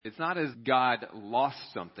not as God lost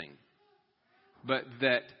something, but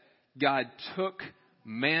that God took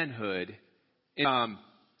manhood.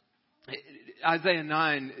 Isaiah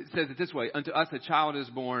 9 says it this way, unto us a child is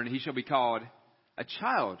born, he shall be called, a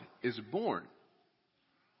child is born.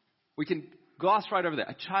 We can gloss right over that.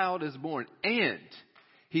 A child is born, and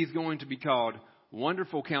he's going to be called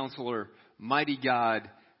Wonderful Counselor, Mighty God,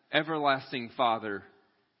 Everlasting Father,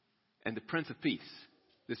 and the Prince of Peace.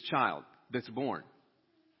 This child that's born.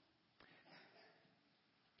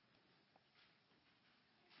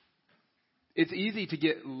 It's easy to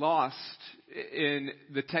get lost in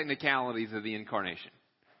the technicalities of the incarnation.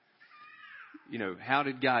 You know, how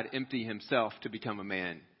did God empty himself to become a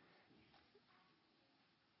man?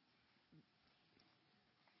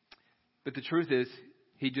 But the truth is,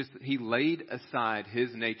 he laid aside his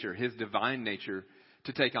nature, his divine nature,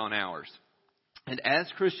 to take on ours. And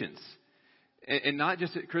as Christians, and not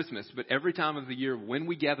just at Christmas, but every time of the year when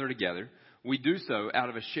we gather together, we do so out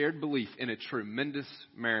of a shared belief in a tremendous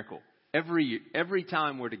miracle. Every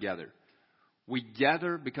time we're together, we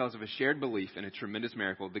gather because of a shared belief in a tremendous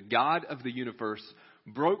miracle. The God of the universe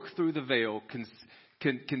broke through the veil,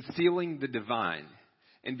 concealing the divine,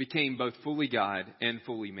 and became both fully God and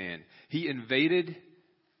fully man. He invaded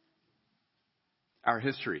our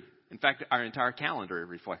history. In fact, our entire calendar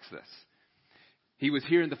reflects this. He was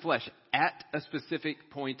here in the flesh at a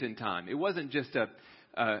specific point in time. It wasn't just a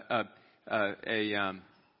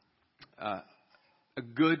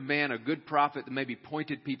good man, a good prophet that maybe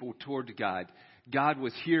pointed people toward God. God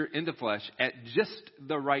was here in the flesh at just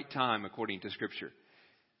the right time, according to Scripture.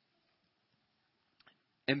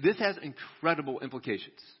 And this has incredible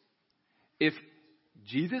implications. If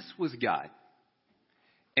Jesus was God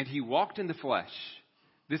and he walked in the flesh,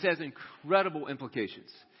 this has incredible implications.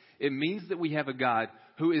 It means that we have a God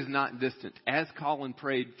who is not distant. As Colin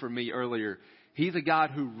prayed for me earlier, he's a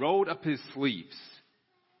God who rolled up his sleeves.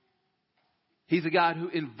 He's a God who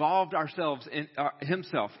involved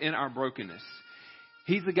himself in our brokenness.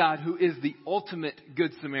 He's a God who is the ultimate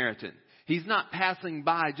Good Samaritan. He's not passing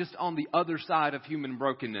by just on the other side of human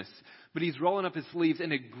brokenness, but he's rolling up his sleeves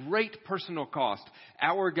in a great personal cost.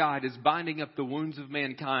 Our God is binding up the wounds of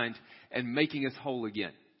mankind and making us whole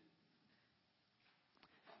again.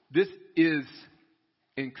 This is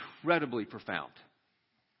incredibly profound.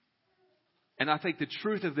 And I think the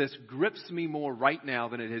truth of this grips me more right now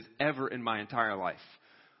than it has ever in my entire life.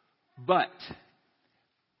 But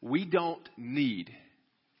we don't need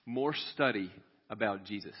more study about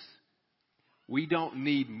Jesus. We don't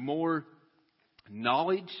need more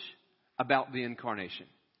knowledge about the incarnation.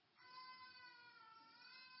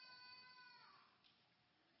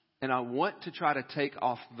 And I want to try to take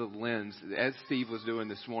off the lens, as Steve was doing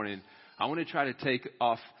this morning. I want to try to take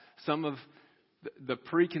off some of the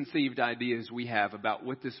preconceived ideas we have about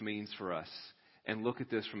what this means for us and look at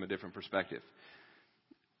this from a different perspective.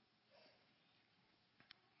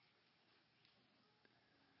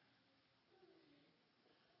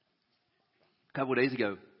 A couple of days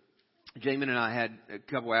ago, Jamin and I had a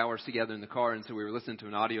couple hours together in the car, and so we were listening to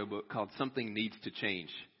an audiobook called Something Needs to Change.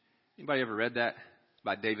 Anybody ever read that? It's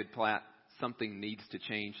by David Platt. Something Needs to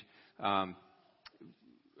Change.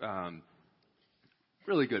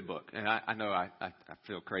 Really good book. And I know I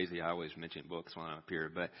feel crazy. I always mention books when I'm up here.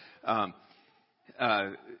 But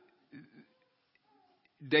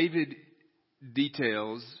David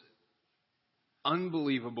details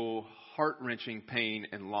unbelievable, heart-wrenching pain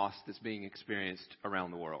and loss that's being experienced around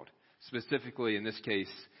the world. Specifically, in this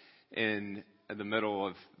case, in the middle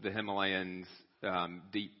of the Himalayas,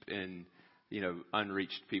 deep in,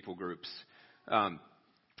 unreached people groups.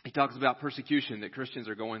 He talks about persecution that Christians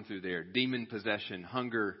are going through there, demon possession,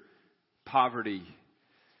 hunger, poverty,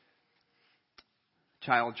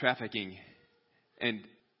 child trafficking, and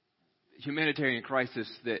humanitarian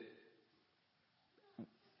crisis that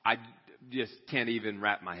I just can't even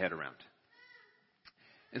wrap my head around.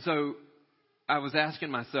 And so I was asking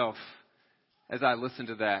myself, as I listened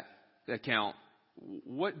to that account,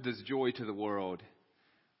 what does joy to the world?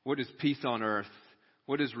 What is peace on earth?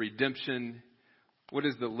 What is redemption? What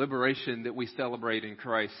is the liberation that we celebrate in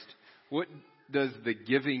Christ? What does the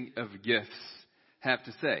giving of gifts have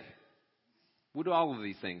to say? What do all of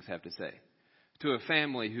these things have to say to a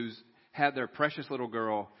family who's had their precious little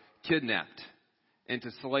girl kidnapped into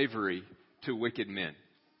slavery to wicked men?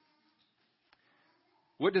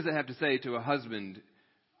 What does it have to say to a husband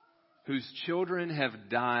whose children have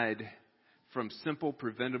died from simple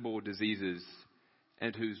preventable diseases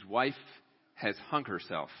and whose wife has hung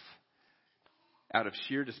herself out of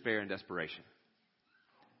sheer despair and desperation?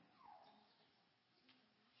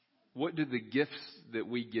 What do the gifts that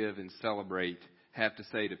we give and celebrate have to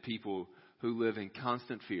say to people who live in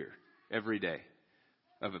constant fear every day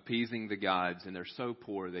of appeasing the gods, and they're so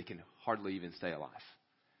poor they can hardly even stay alive?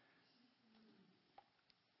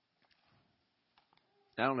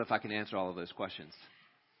 I don't know if I can answer all of those questions.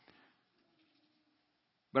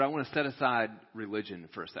 But I want to set aside religion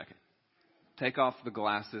for a second. Take off the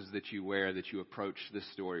glasses that you wear, that you approach this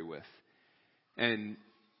story with. And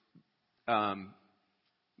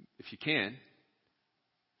if you can,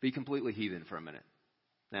 be completely heathen for a minute.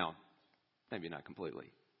 Now, maybe not completely.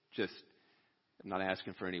 Just, I'm not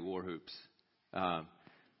asking for any war hoops.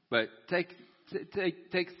 But take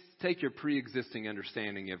your pre-existing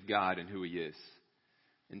understanding of God and who He is,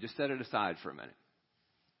 and just set it aside for a minute.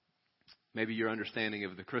 Maybe your understanding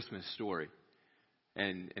of the Christmas story,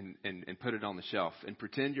 and put it on the shelf, and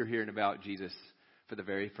pretend you're hearing about Jesus for the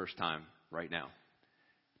very first time right now.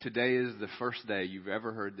 Today is the first day you've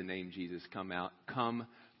ever heard the name Jesus come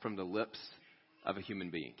from the lips of a human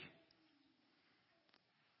being.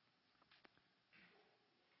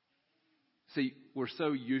 See, we're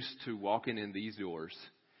so used to walking in these doors,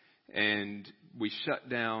 and we shut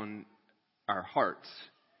down our hearts,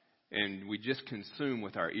 and we just consume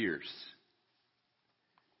with our ears.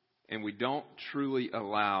 And we don't truly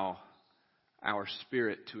allow our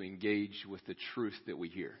spirit to engage with the truth that we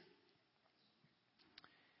hear.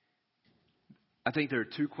 I think there are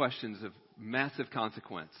two questions of massive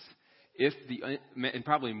consequence, and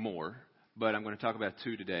probably more, but I'm going to talk about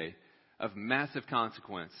two today, of massive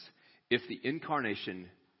consequence if the Incarnation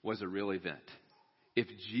was a real event. If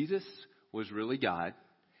Jesus was really God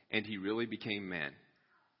and He really became man.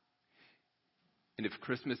 And if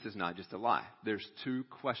Christmas is not just a lie. There's two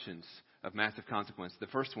questions of massive consequence. The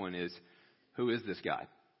first one is, who is this God?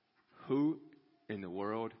 Who in the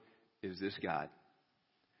world is this God?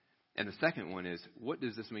 And the second one is, what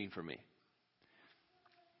does this mean for me?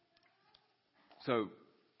 So,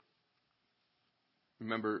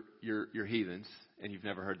 remember, you're heathens, and you've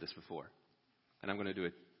never heard this before. And I'm going to do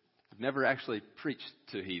it. I've never actually preached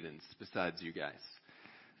to heathens besides you guys.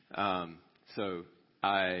 So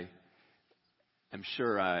I'm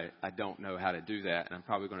sure I don't know how to do that, and I'm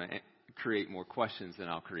probably going to create more questions than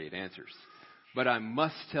I'll create answers. But I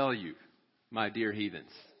must tell you, my dear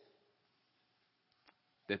heathens,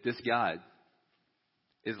 that this God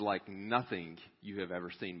is like nothing you have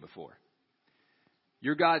ever seen before.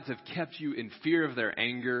 Your gods have kept you in fear of their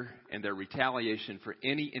anger and their retaliation for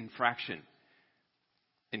any infraction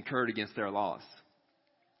incurred against their laws.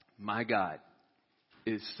 My God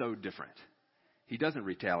is so different. He doesn't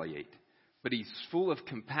retaliate, but He's full of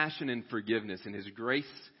compassion and forgiveness, and His grace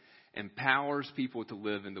empowers people to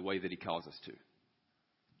live in the way that He calls us to.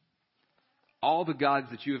 All the gods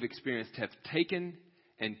that you have experienced have taken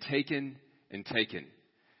and taken and taken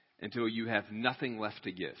until you have nothing left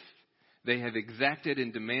to give. They have exacted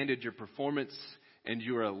and demanded your performance and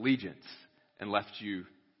your allegiance and left you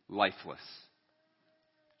lifeless.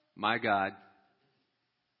 My God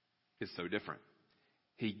is so different.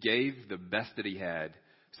 He gave the best that He had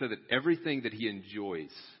so that everything that He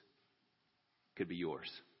enjoys could be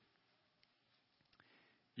yours.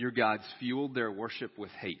 Your gods fueled their worship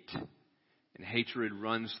with hate, and hatred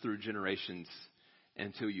runs through generations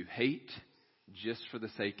until you hate just for the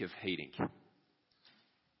sake of hating.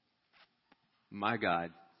 My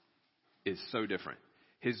God is so different.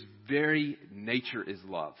 His very nature is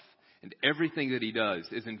love, and everything that He does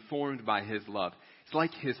is informed by His love. It's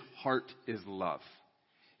like His heart is love.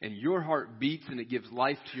 And your heart beats and it gives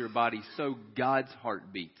life to your body, so God's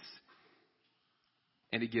heart beats.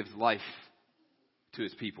 And He gives life to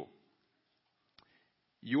His people.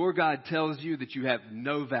 Your God tells you that you have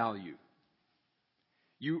no value.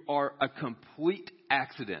 You are a complete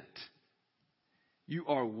accident. You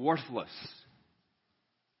are worthless.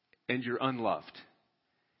 And you're unloved.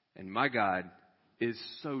 And my God is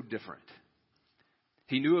so different.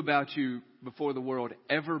 He knew about you before the world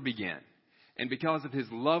ever began. And because of His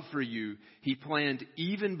love for you, He planned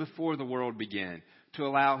even before the world began to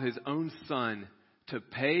allow His own Son to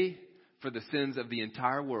pay for the sins of the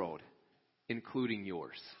entire world, including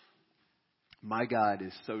yours. My God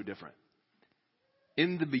is so different.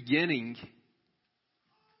 In the beginning,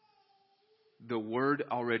 the Word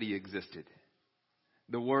already existed.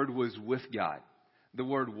 The Word was with God. The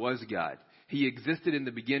Word was God. He existed in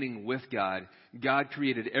the beginning with God. God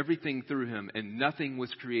created everything through Him, and nothing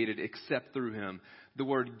was created except through Him. The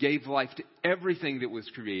Word gave life to everything that was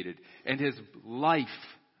created, and His life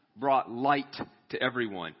brought light to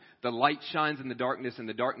everyone. The light shines in the darkness, and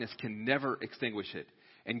the darkness can never extinguish it.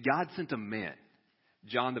 And God sent a man,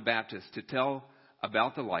 John the Baptist, to tell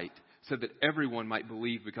about the light so that everyone might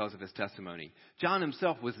believe because of his testimony. John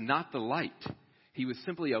himself was not the light. He was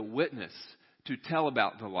simply a witness to tell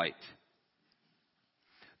about the light.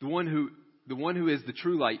 The one who is the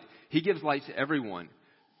true light, he gives light to everyone.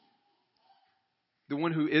 The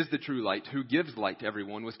one who is the true light, who gives light to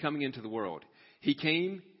everyone, was coming into the world. He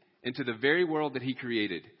came into the very world that he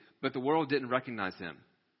created, but the world didn't recognize him.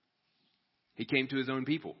 He came to his own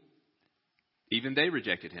people. Even they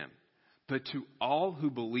rejected him. But to all who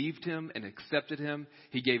believed him and accepted him,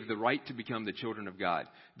 he gave the right to become the children of God.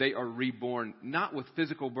 They are reborn, not with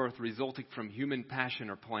physical birth resulting from human passion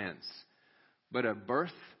or plans, but a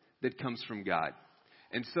birth that comes from God.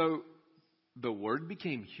 And so the Word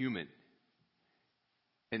became human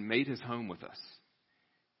and made his home with us.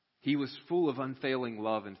 He was full of unfailing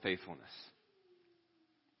love and faithfulness.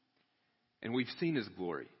 And we've seen his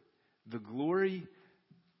glory. The glory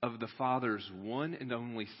of the Father's one and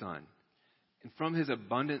only Son. And from his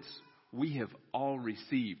abundance, we have all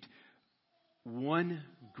received one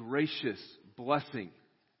gracious blessing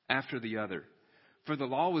after the other. For the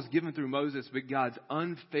law was given through Moses, but God's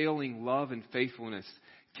unfailing love and faithfulness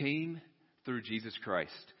came through Jesus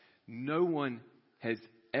Christ. No one has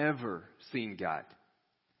ever seen God.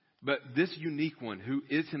 But this unique one, who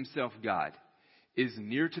is himself God, is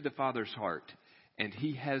near to the Father's heart, and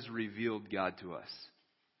he has revealed God to us.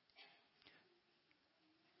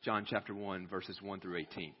 John chapter 1, verses 1 through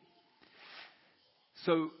 18.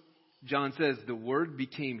 So, John says, the Word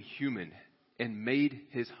became human and made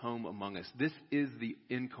his home among us. This is the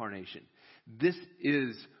Incarnation. This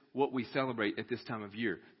is what we celebrate at this time of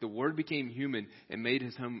year. The Word became human and made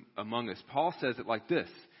his home among us. Paul says it like this.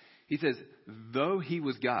 He says, though he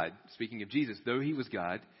was God, speaking of Jesus, though he was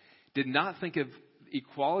God, did not think of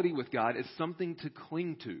equality with God as something to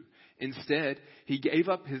cling to. Instead, he gave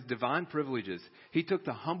up his divine privileges. He took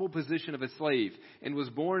the humble position of a slave and was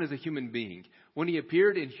born as a human being. When he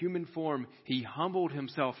appeared in human form, he humbled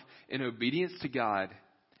himself in obedience to God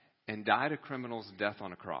and died a criminal's death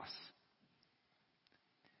on a cross.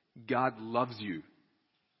 God loves you,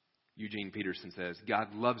 Eugene Peterson says.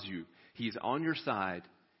 God loves you. He's on your side.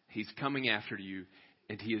 He's coming after you,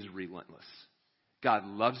 and he is relentless. God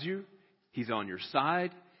loves you. He's on your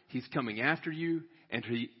side. He's coming after you, and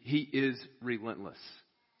he is relentless.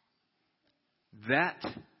 That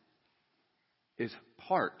is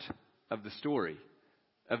part of the story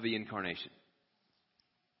of the Incarnation.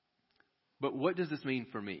 But what does this mean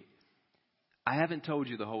for me? I haven't told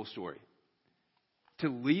you the whole story. To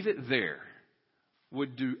leave it there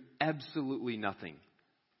would do absolutely nothing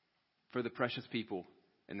for the precious people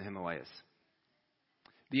in the Himalayas.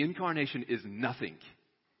 The Incarnation is nothing.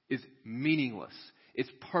 Is meaningless. It's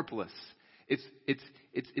purposeless.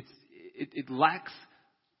 It lacks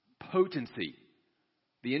potency.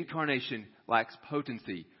 The Incarnation lacks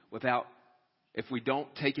potency if we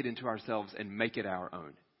don't take it into ourselves and make it our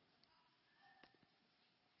own.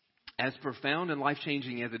 As profound and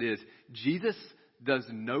life-changing as it is, Jesus does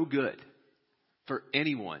no good for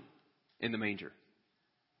anyone in the manger.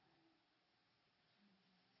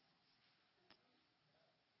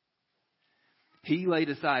 He laid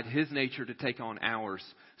aside his nature to take on ours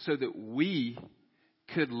so that we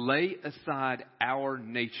could lay aside our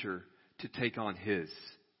nature to take on his.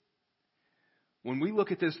 When we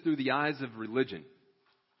look at this through the eyes of religion,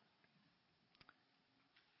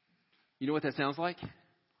 you know what that sounds like?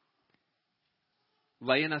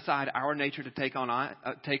 Laying aside our nature to take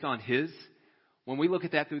on his. When we look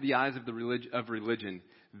at that through the eyes of religion,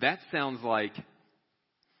 that sounds like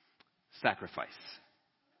sacrifice,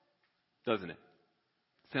 doesn't it?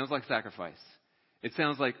 Sounds like sacrifice. It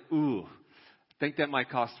sounds like, I think that might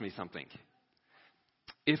cost me something.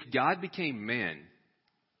 If God became man,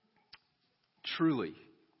 truly,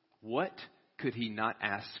 what could he not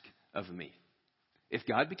ask of me? If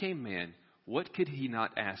God became man, what could he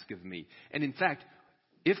not ask of me? And in fact,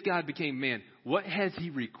 if God became man, what has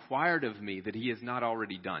he required of me that he has not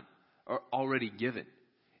already done or already given?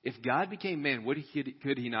 If God became man, what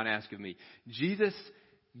could he not ask of me? Jesus,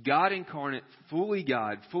 God incarnate, fully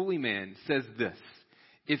God, fully man, says this: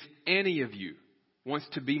 if any of you wants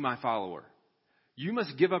to be my follower, you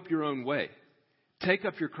must give up your own way. Take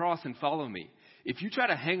up your cross and follow me. If you try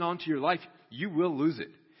to hang on to your life, you will lose it.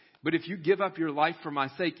 But if you give up your life for my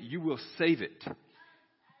sake, you will save it.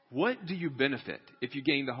 What do you benefit if you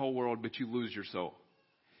gain the whole world but you lose your soul?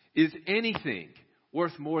 Is anything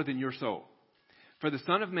worth more than your soul? For the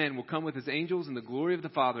Son of Man will come with his angels in the glory of the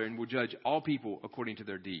Father and will judge all people according to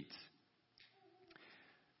their deeds.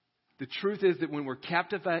 The truth is that when we're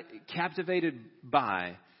captivated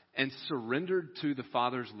by and surrendered to the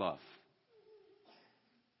Father's love,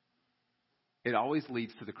 it always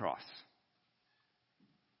leads to the cross.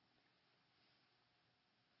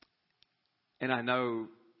 And I know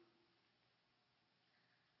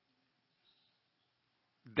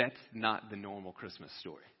that's not the normal Christmas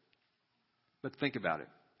story. But think about it.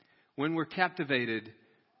 When we're captivated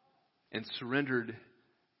and surrendered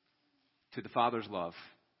to the Father's love,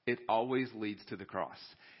 it always leads to the cross.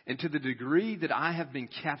 And to the degree that I have been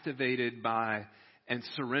captivated by and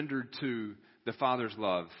surrendered to the Father's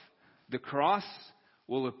love, the cross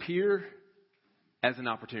will appear as an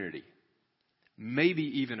opportunity, maybe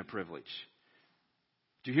even a privilege.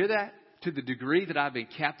 Do you hear that? To the degree that I've been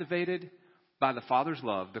captivated by the Father's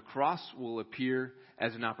love, the cross will appear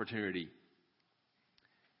as an opportunity.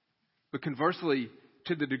 But conversely,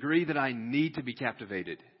 to the degree that I need to be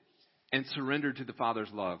captivated and surrendered to the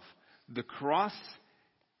Father's love, the cross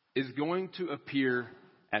is going to appear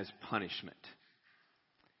as punishment.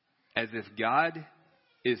 As if God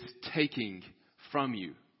is taking from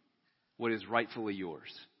you what is rightfully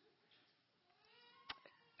yours.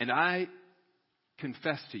 And I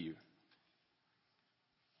confess to you,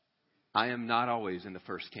 I am not always in the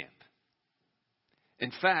first camp.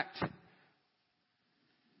 In fact,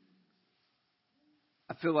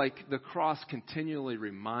 I feel like the cross continually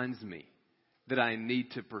reminds me that I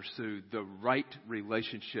need to pursue the right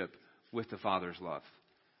relationship with the Father's love.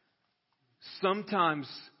 Sometimes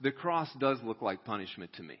the cross does look like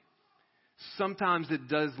punishment to me. Sometimes it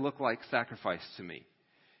does look like sacrifice to me.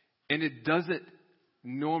 And it doesn't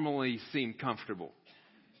normally seem comfortable.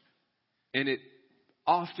 And it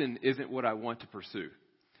often isn't what I want to pursue.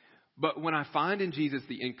 But when I find in Jesus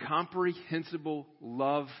the incomprehensible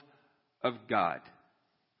love of God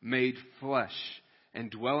made flesh and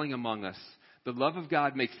dwelling among us, the love of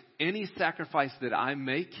God makes any sacrifice that I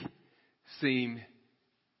make seem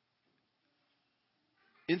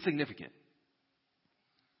insignificant.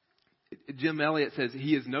 Jim Elliott says,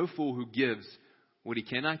 he is no fool who gives what he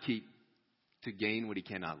cannot keep to gain what he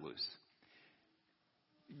cannot lose.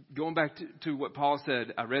 Going back to what Paul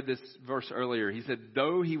said, I read this verse earlier. He said,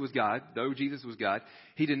 though he was God, though Jesus was God,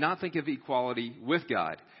 he did not think of equality with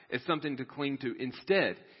God as something to cling to.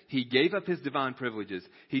 Instead, he gave up his divine privileges.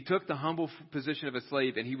 He took the humble position of a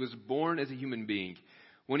slave, and he was born as a human being.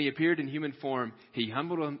 When he appeared in human form, he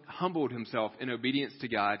humbled himself in obedience to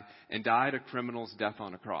God and died a criminal's death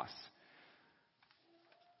on a cross.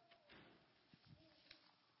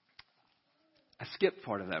 I skipped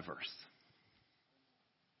part of that verse.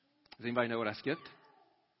 Does anybody know what I skipped?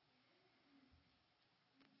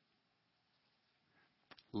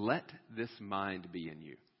 Let this mind be in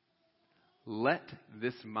you. Let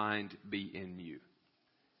this mind be in you.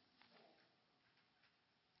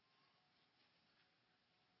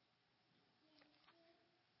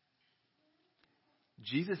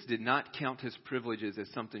 Jesus did not count his privileges as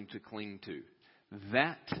something to cling to.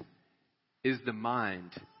 That is the mind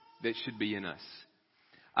that should be in us.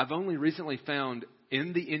 I've only recently found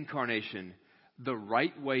in the Incarnation the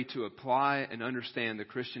right way to apply and understand the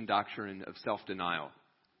Christian doctrine of self-denial.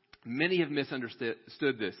 Many have misunderstood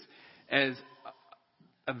this as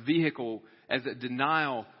a vehicle, as a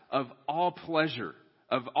denial of all pleasure,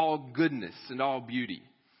 of all goodness and all beauty.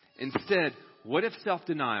 Instead, what if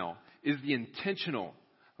self-denial is the intentional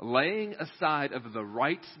laying aside of the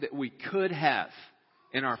rights that we could have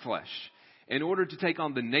in our flesh in order to take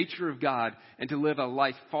on the nature of God and to live a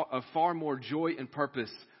life of far more joy and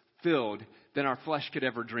purpose filled than our flesh could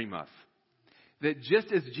ever dream of? That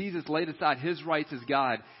just as Jesus laid aside his rights as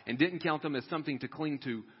God and didn't count them as something to cling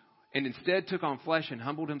to, and instead took on flesh and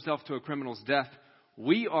humbled himself to a criminal's death,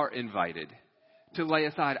 we are invited to lay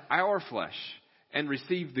aside our flesh and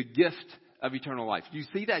receive the gift of eternal life. Do you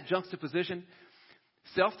see that juxtaposition?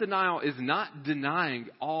 Self-denial is not denying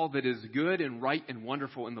all that is good and right and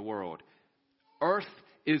wonderful in the world. Earth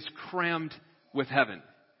is crammed with heaven.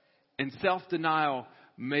 And self-denial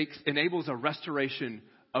enables a restoration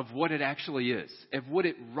of what it actually is, of what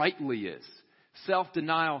it rightly is.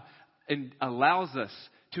 Self-denial allows us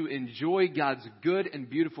to enjoy God's good and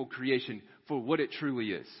beautiful creation for what it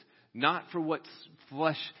truly is, not for what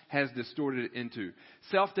flesh has distorted it into.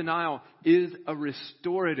 Self-denial is a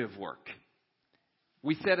restorative work.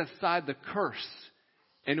 We set aside the curse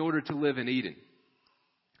in order to live in Eden.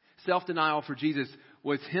 Self-denial for Jesus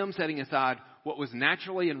was him setting aside what was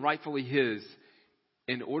naturally and rightfully his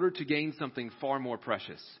in order to gain something far more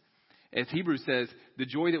precious. As Hebrews says, the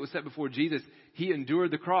joy that was set before Jesus, he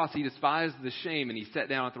endured the cross, he despised the shame, and he sat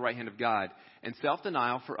down at the right hand of God. And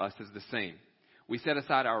self-denial for us is the same. We set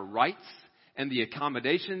aside our rights and the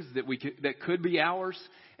accommodations that could be ours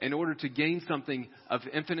in order to gain something of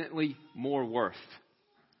infinitely more worth.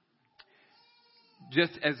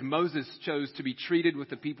 Just as Moses chose to be mistreated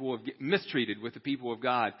with the people of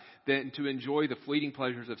God than to enjoy the fleeting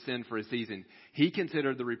pleasures of sin for a season, he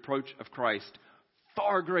considered the reproach of Christ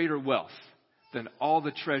far greater wealth than all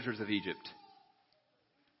the treasures of Egypt.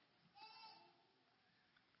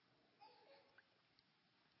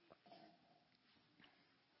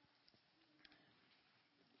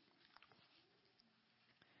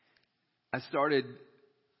 I started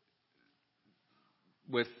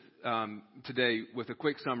with today with a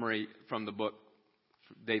quick summary from the book,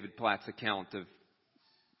 David Platt's account of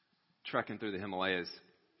trekking through the Himalayas.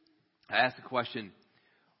 I asked the question,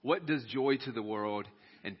 what does joy to the world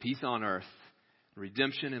and peace on earth,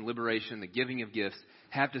 redemption and liberation, the giving of gifts,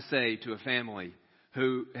 have to say to a family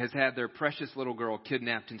who has had their precious little girl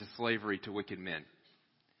kidnapped into slavery to wicked men?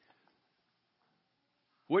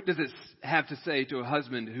 What does it have to say to a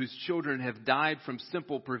husband whose children have died from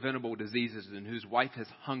simple preventable diseases and whose wife has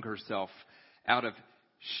hung herself out of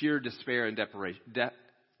sheer despair and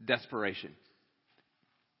desperation?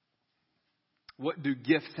 What do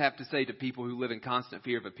gifts have to say to people who live in constant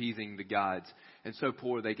fear of appeasing the gods and so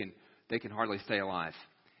poor they can hardly stay alive?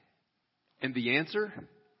 And the answer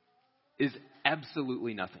is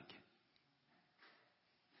absolutely nothing.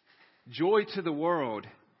 Joy to the world,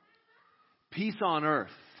 peace on earth,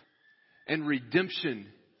 and redemption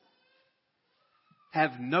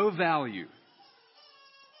have no value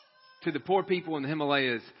to the poor people in the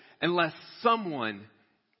Himalayas unless someone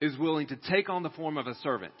is willing to take on the form of a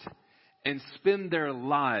servant and spend their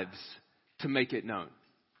lives to make it known.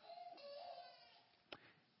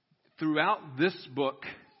 Throughout this book,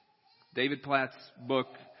 David Platt's book,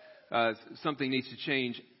 Something Needs to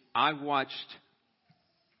Change, I've watched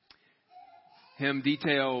him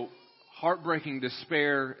detail heartbreaking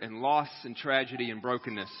despair and loss and tragedy and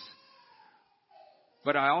brokenness.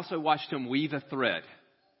 But I also watched him weave a thread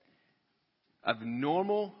of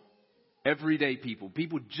normal, everyday people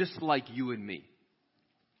just like you and me,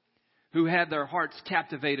 who had their hearts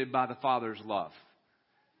captivated by the Father's love.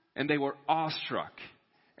 And they were awestruck.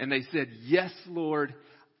 And they said, yes, Lord,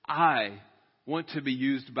 I want to be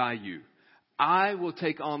used by you. I will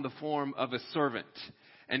take on the form of a servant.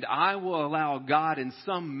 And I will allow God in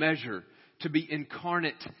some measure to be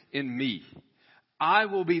incarnate in me. I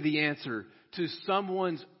will be the answer to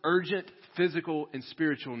someone's urgent physical and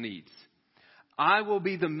spiritual needs. I will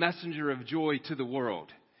be the messenger of joy to the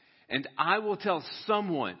world. And I will tell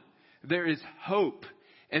someone there is hope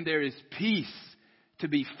and there is peace to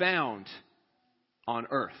be found on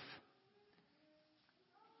earth.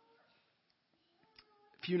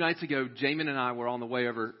 A few nights ago, Jamin and I were on the way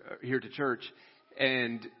over here to church,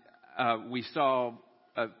 and we saw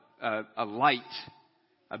a light,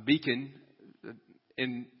 a beacon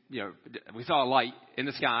we saw a light in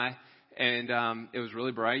the sky, and it was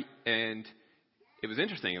really bright, and it was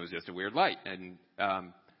interesting. It was just a weird light. And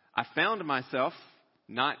I found myself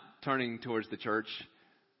not turning towards the church,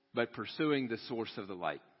 but pursuing the source of the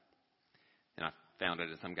light. And I found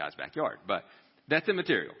it in some guy's backyard, but that's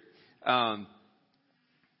immaterial. I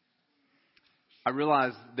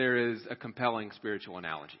realize there is a compelling spiritual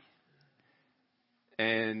analogy.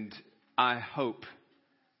 And I hope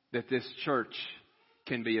that this church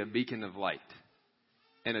can be a beacon of light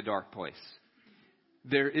in a dark place.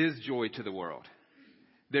 There is joy to the world.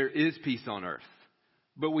 There is peace on earth.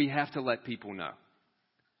 But we have to let people know.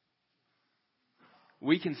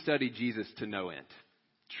 We can study Jesus to no end.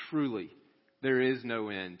 Truly, there is no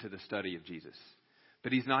end to the study of Jesus.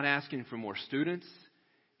 But he's not asking for more students.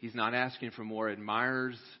 He's not asking for more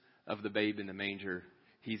admirers of the babe in the manger.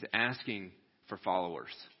 He's asking for followers.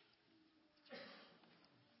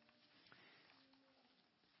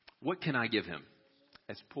 What can I give him,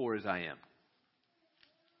 as poor as I am?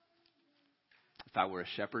 If I were a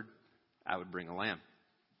shepherd, I would bring a lamb.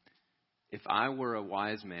 If I were a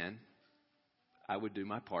wise man, I would do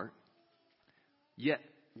my part. Yet,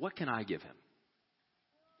 what can I give him?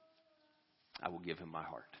 I will give him my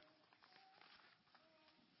heart.